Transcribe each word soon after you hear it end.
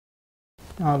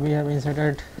Now we have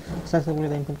inserted successfully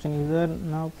the information user.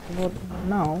 Now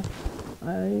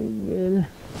I will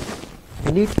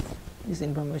delete this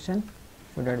information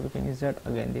so that we can insert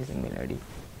again this email ID.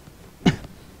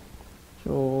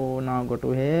 So now go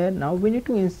to here. Now we need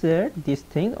to insert this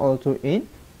thing also in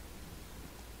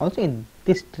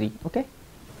this tree. Okay,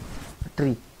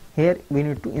 tree. Here we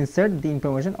need to insert the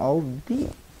information of the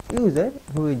user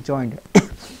who is joined.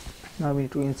 Now we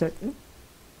need to insert in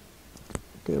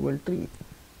table tree.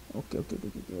 Okay.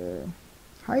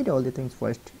 Hide all the things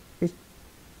first. It's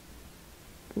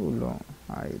too long.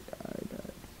 Hide.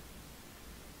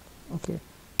 Okay.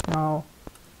 Now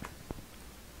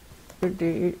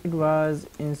it was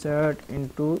insert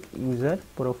into user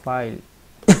profile.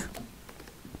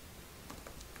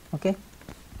 Okay,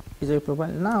 user profile.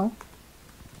 Now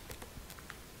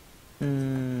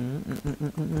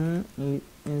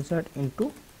insert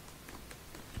into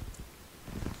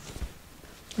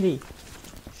tree,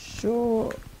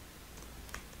 so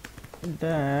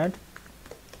that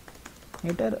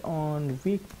later on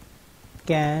we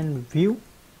can view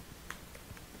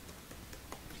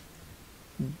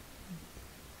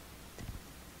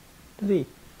tree.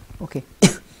 Okay.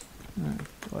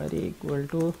 Query equal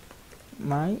to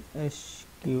my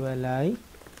SQLi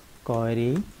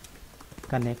query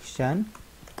connection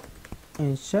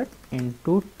insert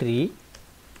into tree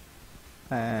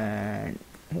and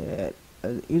here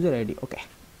user ID. Okay.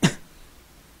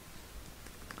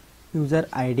 User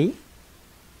ID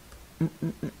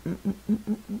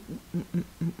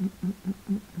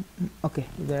okay,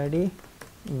 user ID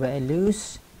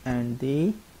values and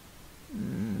the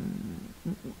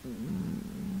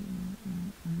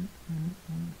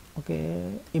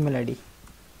okay, email ID.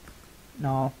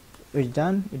 Now it's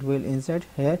done. It will insert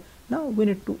here. Now we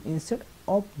need to insert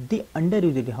of the under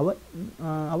user ID.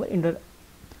 Our enter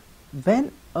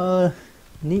when a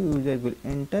new user will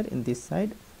enter in this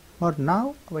site. For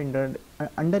now, our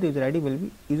under user ID will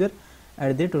be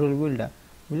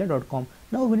user@tutorialbuilder.com.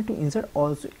 Now we need to insert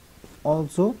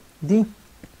also the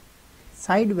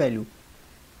site value.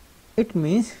 It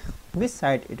means which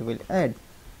site it will add.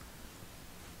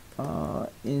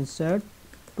 Insert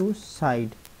to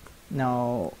site.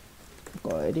 Now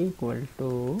query equal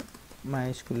to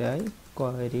MySQL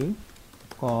query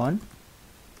con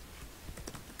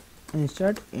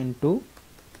insert into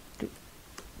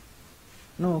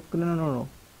no,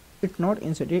 it's not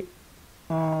insert it.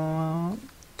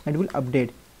 It will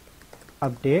update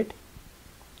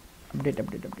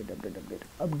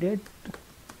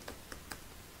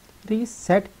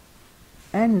reset.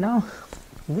 And now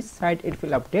which site it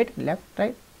will update, left,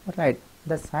 right, or right?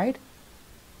 The site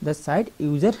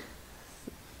user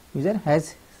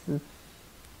has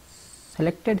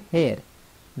selected here.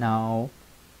 Now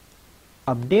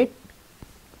update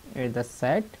the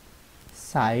site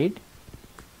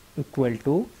equal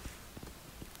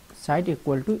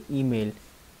to email,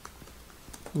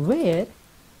 where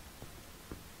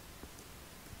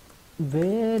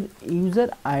user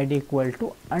ID equal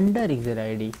to under user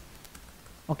ID.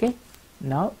 Okay,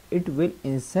 now it will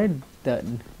insert the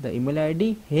email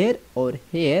ID here or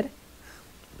here,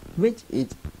 which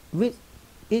is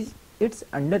its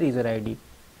under user ID.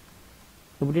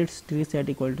 Updates tree set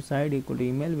equal to site equal to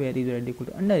email, where user ID equal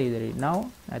to under user ID.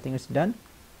 Now I think it's done.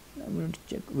 We need to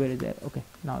check where is that. Okay,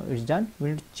 now it's done.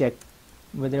 We need to check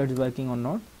whether it's working or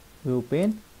not. View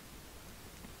pane,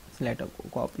 select a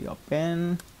copy of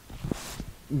pen,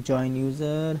 join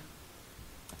user,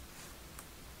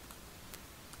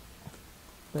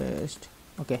 paste.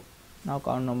 Okay, now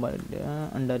count number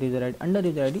under user ID,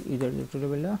 user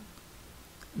tutorial.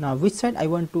 Now which side I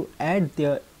want to add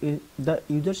the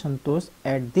user Santosh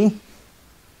at the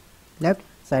left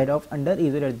side of under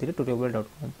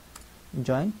user@tutorial.com.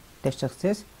 Join, test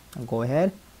success, go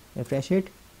ahead, refresh it.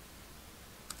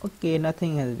 Okay,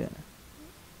 nothing has done.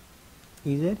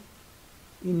 In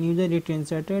user it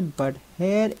inserted, but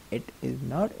here it is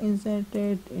not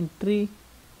inserted in tree.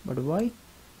 But why?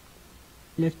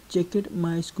 Let's check it.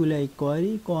 MySQL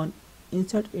query con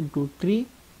insert into tree,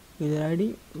 user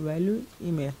ID value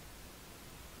email.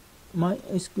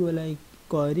 MySQL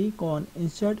query con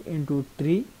insert into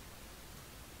tree,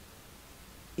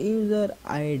 user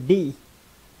ID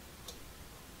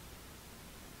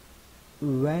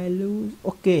values.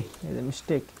 Okay, there's a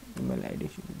mistake. Email ID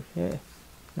should be here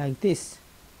like this.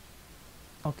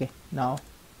 Okay, now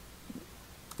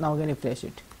again refresh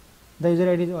it. The user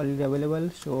ID is already available,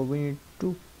 so we need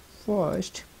to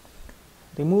first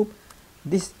remove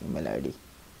this email ID.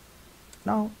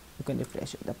 Now you can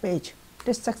refresh the page.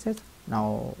 Test success.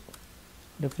 Now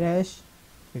refresh,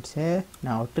 it's here.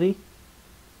 Now tree,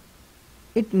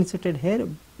 it inserted here,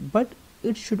 but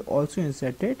it should also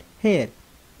insert it here.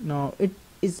 Now it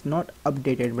is not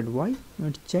updated, but why?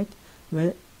 Let's check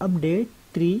where update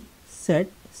tree set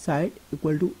site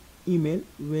equal to email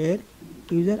where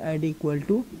user id equal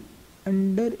to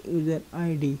under user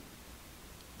id.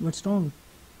 What's wrong?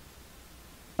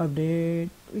 Update,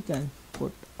 we can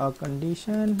put a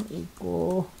condition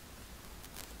echo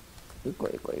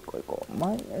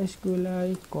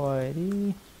MySQL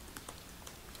query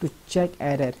to check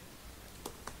error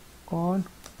con,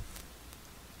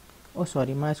 oh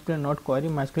sorry, MySQL not query,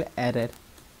 MySQL error.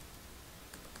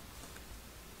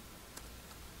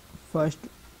 First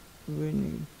we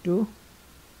need to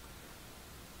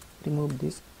remove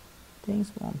these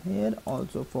things from here,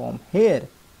 also from here.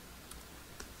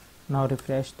 Now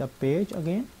refresh the page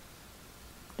again.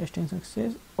 Testing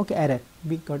success. Okay, error.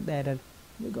 We got the error.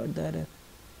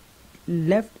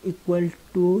 Left equal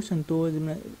to Santosh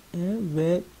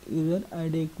where user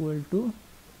id equal to,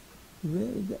 where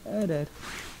is the error?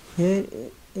 Here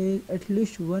is at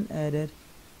least one error.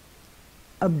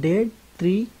 Update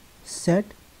tree set.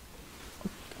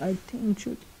 I think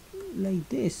should like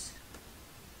this.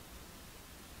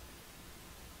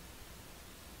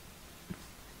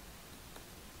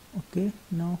 Okay,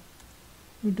 now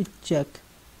we need to check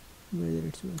whether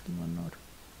it's working or not.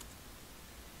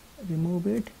 Remove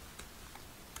it,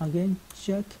 again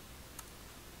check.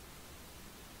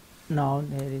 Now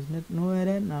there is no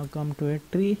error. Now come to a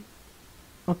tree.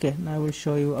 Okay, now I will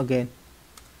show you again.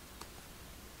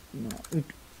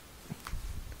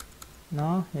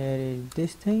 Now here is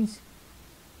this things.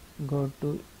 Go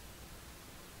to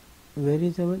where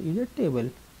is our user table?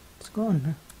 It's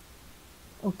gone.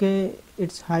 Okay,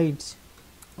 it hides.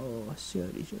 Oh,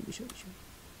 sorry.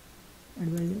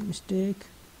 Advisor mistake.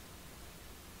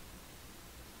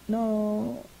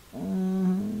 No,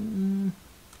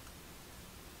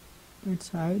 it's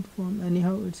hide from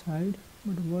anyhow. It's hide,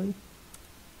 but why?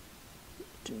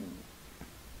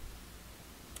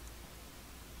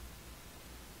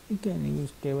 You can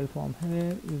use table form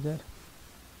here. User.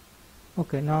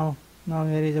 Okay, now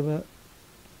here is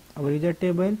our user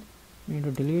table. We need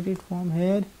to delete it from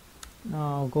here.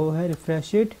 Now go ahead,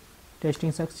 refresh it.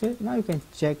 Testing success. Now you can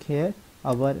check here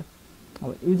our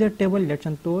user table. Let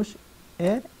Santosh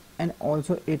here and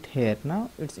also it here. Now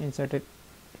it's inserted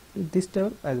this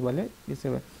table as well as this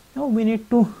table. Now we need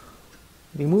to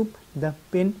remove the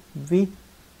pin we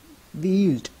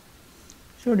used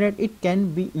so that it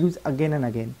can be used again and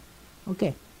again.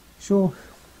 Okay, so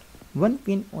one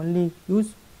pin only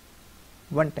use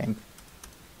one time.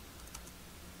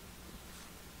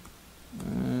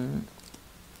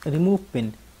 Remove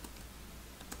pin.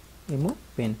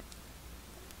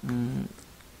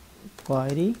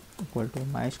 Query equal to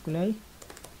MySQL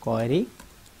query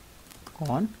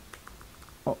con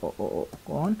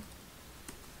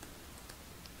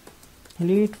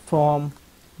delete from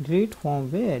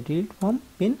where? Delete from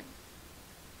pin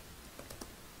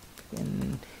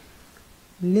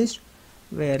list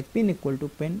where pin equal to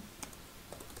pin,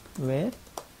 where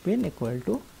pin equal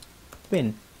to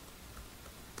pin,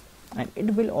 and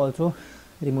it will also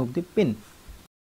remove the pin.